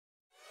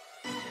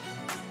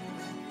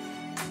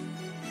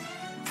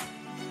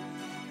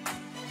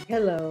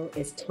Hello,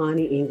 it's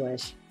Taunee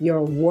English, your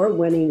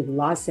award-winning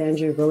Los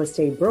Angeles real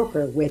estate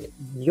broker with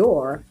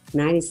your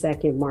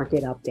 90-second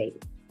market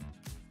update.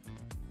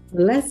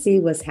 Let's see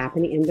what's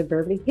happening in the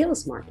Beverly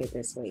Hills market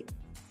this week.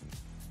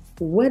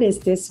 What is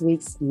this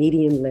week's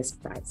median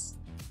list price?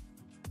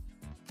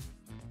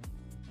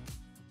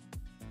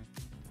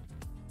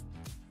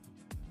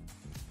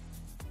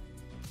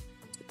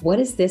 What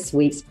is this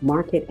week's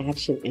market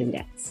action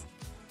index?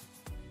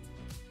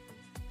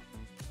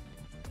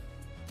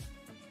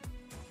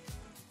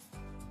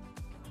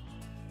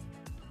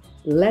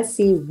 Let's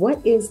see,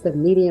 what is the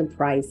median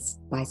price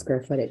by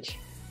square footage?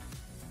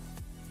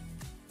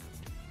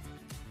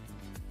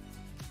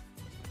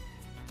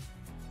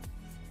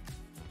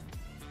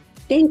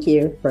 Thank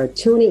you for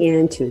tuning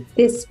in to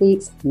this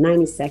week's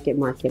 90-second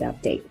market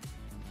update.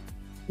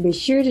 Be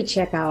sure to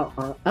check out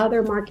our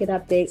other market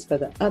updates for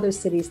the other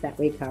cities that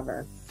we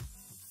cover.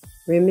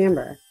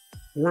 Remember,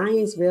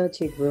 Lions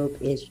Realty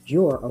Group is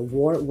your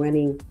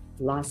award-winning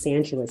Los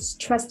Angeles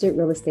trusted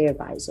real estate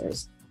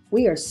advisors.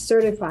 We are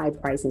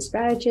certified pricing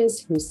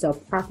strategists who sell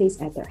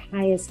properties at their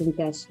highest and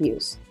best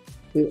use.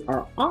 We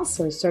are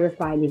also a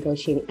certified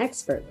negotiating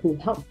expert who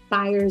help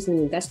buyers and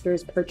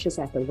investors purchase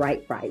at the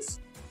right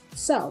price.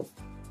 So,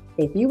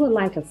 if you would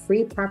like a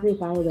free property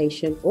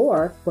valuation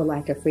or would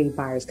like a free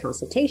buyer's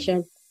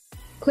consultation,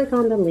 click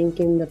on the link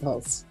in the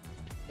post.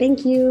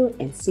 Thank you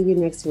and see you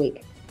next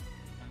week.